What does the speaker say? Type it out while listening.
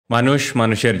মানুষ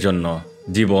মানুষের জন্য,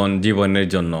 জীবন জীবনের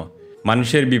জন্য,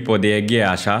 মানুষের বিপদে এগিয়ে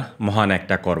আসা মহান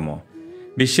একটা কর্ম।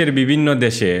 বিশ্বের বিভিন্ন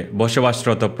দেশে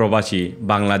বসবাসরত প্রবাসী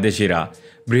বাংলাদেশিরা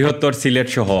বৃহত্তর সিলেট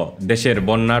সহ দেশের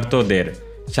বন্যার্তদের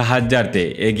সাহায্যার্থে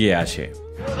এগিয়ে আসে।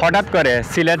 হঠাৎ করে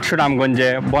সিলেট সুনামগঞ্জে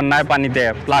বন্যার পানিতে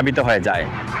প্লাবিত হয়ে যায়।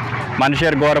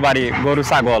 মানুষের ঘরবাড়ি, গরু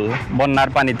ছাগল বন্যার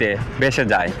পানিতে ভেসে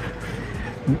যায়।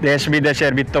 দেশ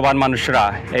বিদেশের বিত্তবান মানুষরা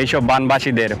এইসব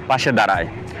বানবাসীদের পাশে দাঁড়ায়।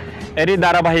 এরই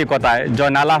ধারাবাহিকতায়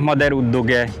জয়নাল আহমদের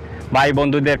উদ্যোগে ভাই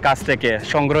বন্ধুদের কাছ থেকে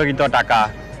সংগ্রহিত টাকা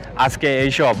আজকে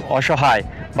এইসব অসহায়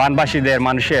বানবাসীদের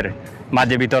মানুষের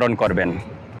মাঝে বিতরণ করবেন।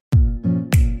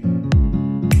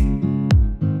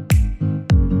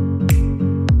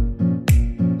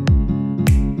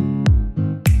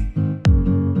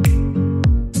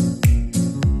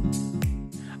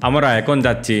 আমরা এখন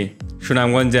যাচ্ছি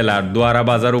সুনামগঞ্জ জেলার দুয়ারা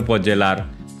বাজার উপজেলার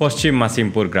পশ্চিম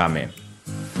মাসিমপুর গ্রামে।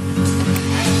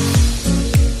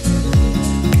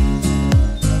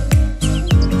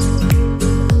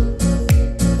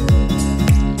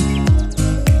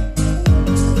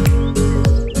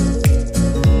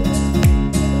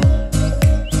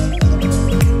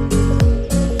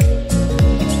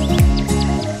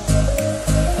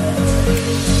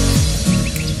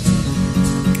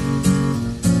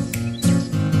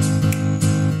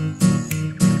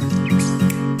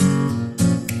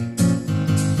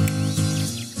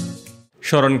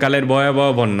 স্মরণকালের ভয়াবহ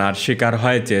বন্যার শিকার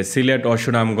হয়েছে সিলেট ও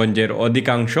সুনামগঞ্জের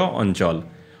অধিকাংশ অঞ্চল।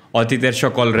 অতীতের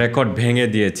সকল রেকর্ড ভেঙে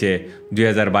দিয়েছে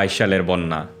 2022 সালের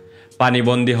বন্যা।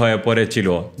 পানিবন্দী হয়ে পড়েছিল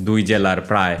দুই জেলার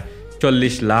প্রায়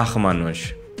 40 লাখ মানুষ।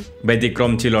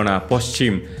 ব্যতিক্রম ছিল না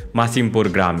পশ্চিম মাসিমপুর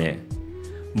গ্রামে।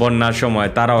 বন্যার সময়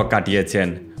তারাও কাটিয়েছেন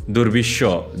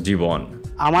দুর্বিষহ জীবন।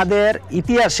 আমাদের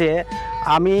ইতিহাসে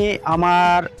আমি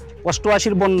আমার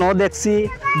 88 বন্যাও দেখছি,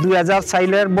 2000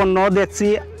 সালের বন্যাও দেখছি।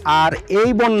 আর এই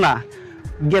বন্যা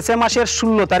গেছে মাসের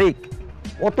 16 তারিখ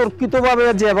অতর্কিতভাবে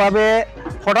যেভাবে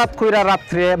হঠাৎ করে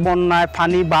রাত্রে বন্যায়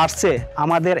পানি বাড়ছে,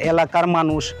 আমাদের এলাকার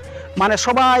মানুষ মানে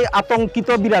সবাই আতঙ্কিত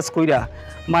বিরাজ কইরা,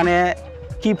 মানে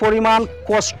কি পরিমাণ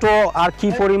কষ্ট আর কি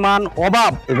পরিমাণ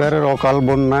অভাব। এবারের অকাল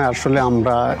বন্যায় আসলে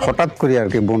আমরা হঠাৎ করে আর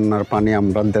কি বন্যার পানি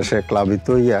আমরা দেশে প্লাবিত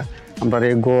হইয়া আমরা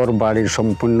এই ঘর বাড়ির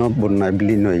সম্পূর্ণ বন্যায়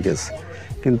বিলীন হয়ে গেছে।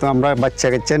 কিন্তু আমরা বাচ্চা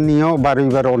কাচ্চা নিয়েও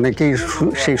বাড়িবার অনেকেই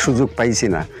সেই সুযোগ পাইছি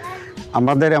না।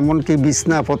 আমাদের এমনকি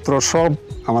বিছনাপত্র সব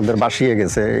আমাদের ভাসিয়ে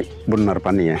গেছে বন্যার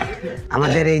পানিয়ে।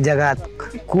 আমাদের এই জায়গা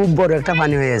খুব বড় একটা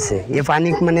পানি হয়েছে। এই পানি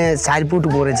মানে 4 ফুট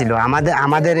উপরে ছিল।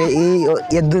 আমাদের এই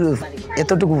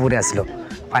এতটুকু উপরে আসলো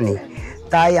পানি।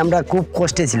 তাই আমরা খুব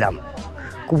কষ্টে ছিলাম।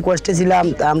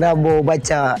 আমরা বউ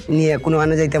বাচ্চা নিয়ে কোনো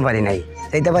যাইতে পারি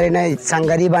নাই।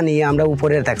 সাঙ্গারি বানিয়ে আমরা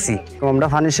উপরে থাকছি। আমরা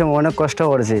পানির সময় অনেক কষ্ট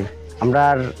করেছি। আমরা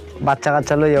বাচ্চা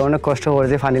কাচ্চা লইয়া অনেক কষ্ট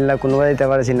করেছি, পানির কোনোভাবে দিতে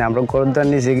পারছি না। আমরা গরুদ্বার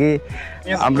নিচে কি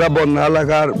আমরা বন্যা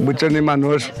এলাকার বুচনি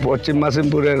মানুষ পশ্চিম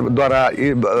মাসিমপুরের দ্বারা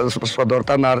সদর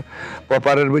থানার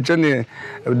পপারের বুচনি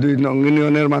 2 নং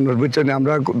ইউনিয়নের মানুষ বুচনি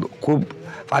আমরা খুব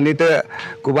পানিতে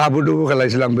খুব হাবুডুবু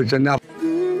খেলাইছিলাম বুচনি।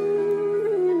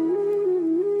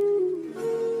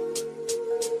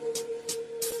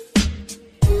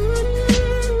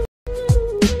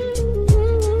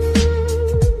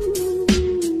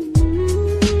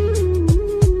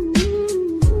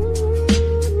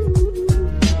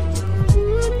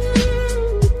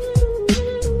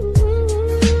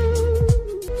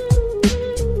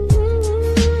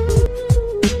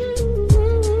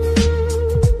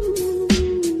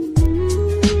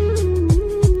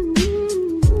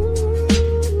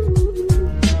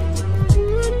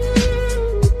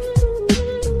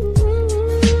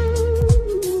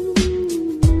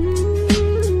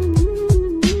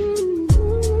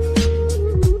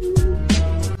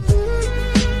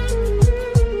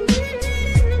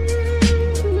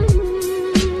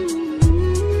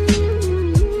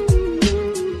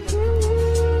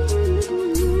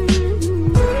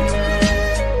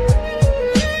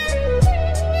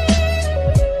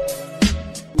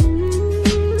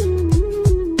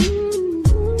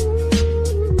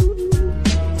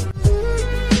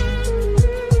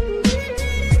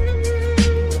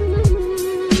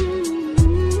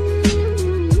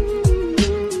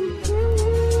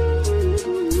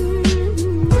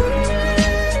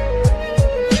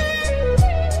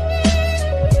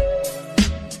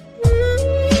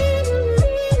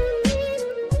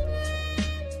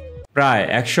 প্রায়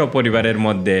 100 পরিবারের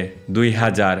মধ্যে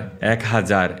 2000,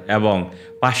 1000 এবং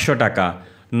 500 টাকা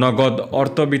নগদ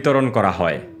অর্থ বিতরণ করা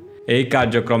হয়। এই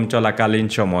কার্যক্রম চলাকালীন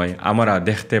সময় আমরা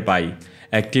দেখতে পাই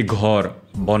একটি ঘর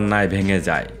বন্যায় ভেঙে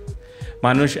যায়।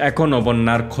 মানুষ এখনও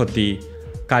বন্যার ক্ষতি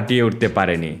কাটিয়ে উঠতে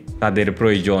পারেনি। তাদের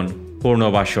প্রয়োজন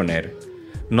পুনর্বাসনের।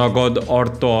 নগদ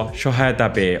অর্থ সহায়তা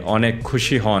পেয়ে অনেক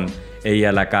খুশি হন এই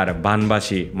এলাকার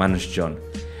বানবাসী মানুষজন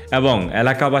এবং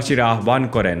এলাকাবাসীরা আহ্বান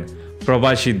করেন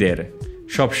প্রবাসীদের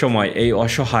সবসময় এই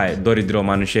অসহায় দরিদ্র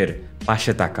মানুষের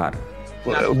পাশে থাকার।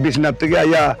 বিছনার থেকে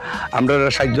আইয়া আমরা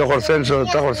সাহায্য করছেন,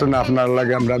 সহায়তা করছেন, আপনার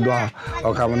লাগে আমরা দোয়া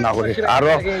কামনা করি।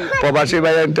 আরো প্রবাসী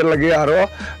ভাইদের লাগে আরো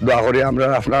দোয়া করি, আমরা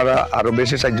আপনারা আরো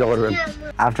বেশি সাহায্য করবেন।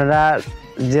 আপনারা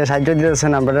যে সাহায্য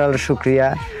দিতেছেন আমরা শুক্রিয়া।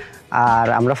 আর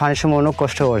আমরা পানির সময় অনেক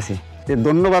কষ্ট করছি।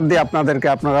 ধন্যবাদ দিই আপনাদেরকে,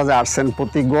 আপনারা যে আসছেন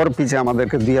প্রতি গড় পিছে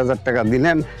আমাদেরকে 2000 টাকা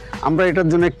দিলেন, আমরা এটার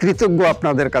জন্য কৃতজ্ঞ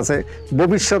আপনাদের কাছে।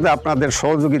 ভবিষ্যতে আপনাদের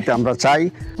সহযোগিতা আমরা চাই।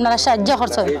 আপনারা সাহায্য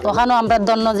করছেন, ওখানেও আমরা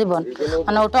ধন্য জীবন,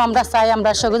 মানে ওটাও আমরা চাই, আমরা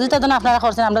সহযোগিতা যেন আপনারা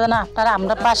করছেন, আমরা যেন আপনারা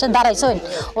আমরা পাশে দাঁড়াইছেন,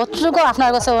 অতটুকু আপনার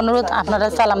কাছে অনুরোধ, আপনারা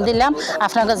সালাম দিলাম,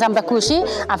 আপনার কাছে আমরা খুশি,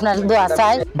 আপনার দোয়া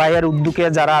চাই। ভাইয়ের উদ্যোগে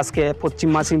যারা আজকে পশ্চিম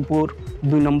মাসিমপুর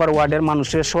 2 নম্বর ওয়ার্ডের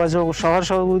মানুষের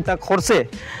সহযোগিতা করছে,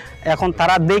 এখন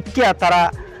তারা দেখিয়া তারা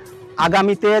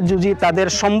আগামীতে যদি তাদের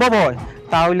সম্ভব হয়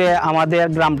তাহলে আমাদের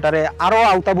গ্রামটারে আরও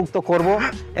আওতাভুক্ত করব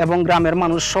এবং গ্রামের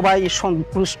মানুষ সবাই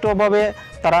সন্তুষ্টভাবে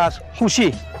তারা খুশি,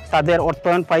 তাদের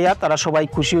অর্থায়ন পাইয়া তারা সবাই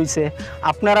খুশি হয়েছে।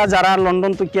 আপনারা যারা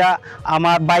লন্ডন থেকে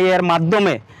আমার ভাইয়ের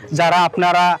মাধ্যমে যারা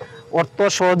আপনারা অর্থ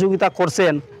সহযোগিতা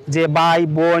করছেন, যে ভাই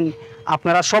বোন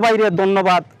আপনারা সবাইরে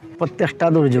ধন্যবাদ। প্রত্যেকটা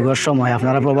দুর্যোগের সময়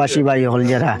আপনারা প্রবাসী ভাই হল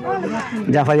যারা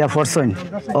জাফাইয়া ফরছেন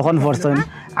কখন ফরছেন,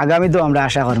 আগামী তো আমরা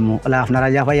আশা করবো বলে আপনারা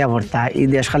জাফাইয়া ভর্তা। এই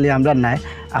দেশ খালি আমরা নাই,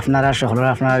 আপনারা সকলের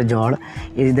আপনার জড়,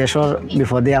 এই দেশের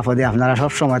বিপদে আপদে আপনারা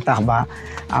সব সময় থাকবা,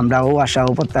 আমরাও আশা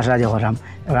ও প্রত্যাশা যে করাম।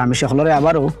 এবার আমি সকলের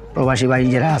আবারও প্রবাসী ভাই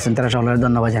যারা আছেন তারা সকলের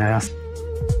ধন্যবাদ জানাই।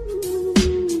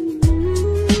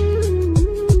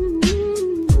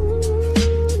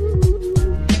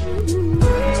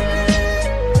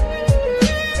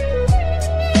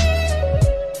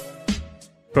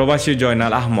 প্রবাসী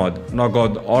জয়নাল আহমদ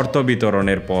নগদ অর্থ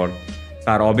বিতরণের পর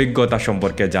তার অভিজ্ঞতা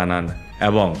সম্পর্কে জানান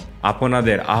এবং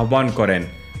আপনাদের আহ্বান করেন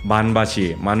বানবাসী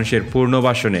মানুষের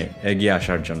পুনর্বাসনে এগিয়ে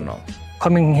আসার জন্য।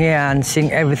 Coming here and seeing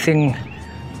everything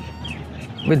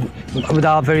with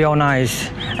our very own eyes,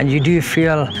 and you do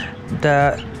feel the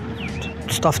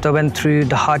stuff they went through,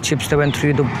 the hardships they went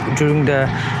through during the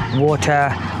water,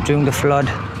 during the flood,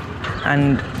 and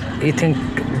you think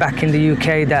back in the UK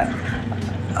that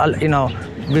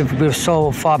we're so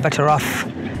far better off,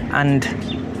 and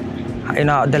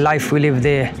the life we live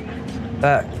there.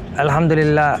 But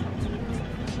alhamdulillah,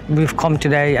 we've come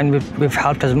today and we've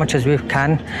helped as much as we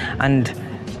can, and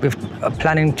we're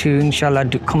planning to inshallah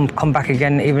come back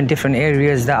again, even different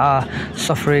areas that are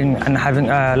suffering and having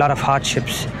a lot of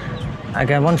hardships.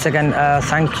 Again, once again,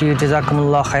 thank you,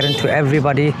 jazakumullah khairan to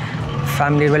everybody,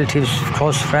 family, relatives,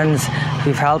 close friends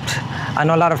who've helped. I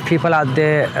know a lot of people out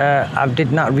there did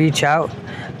not reach out,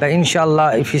 but inshallah,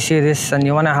 if you see this and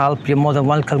you want to help, you're more than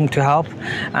welcome to help.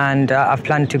 And I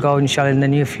plan to go inshallah in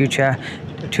the near future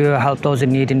to help those in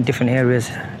need in different areas.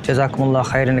 Jazakumullah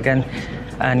khairan again,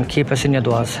 and keep us in your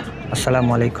du'as.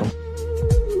 Assalamu alaikum.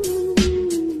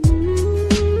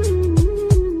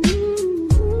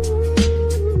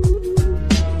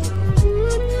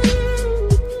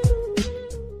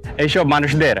 এইসব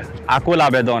মানুষদের আকুল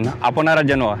আবেদন, আপনারা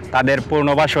যেন তাদের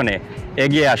পুনর্বাসনে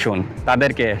এগিয়ে আসুন,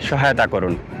 তাদেরকে সহায়তা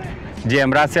করুন।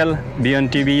 জিএম রাসেল,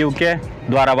 BEONTV UK,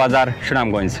 দোয়ারা বাজার,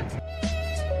 Sunamganj.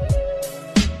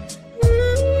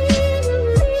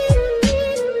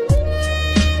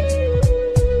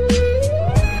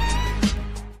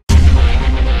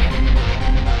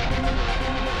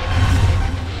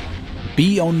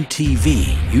 BEONTV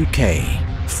UK,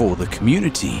 for the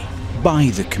community, by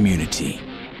the community.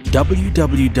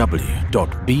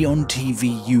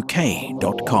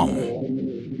 www.beontvuk.com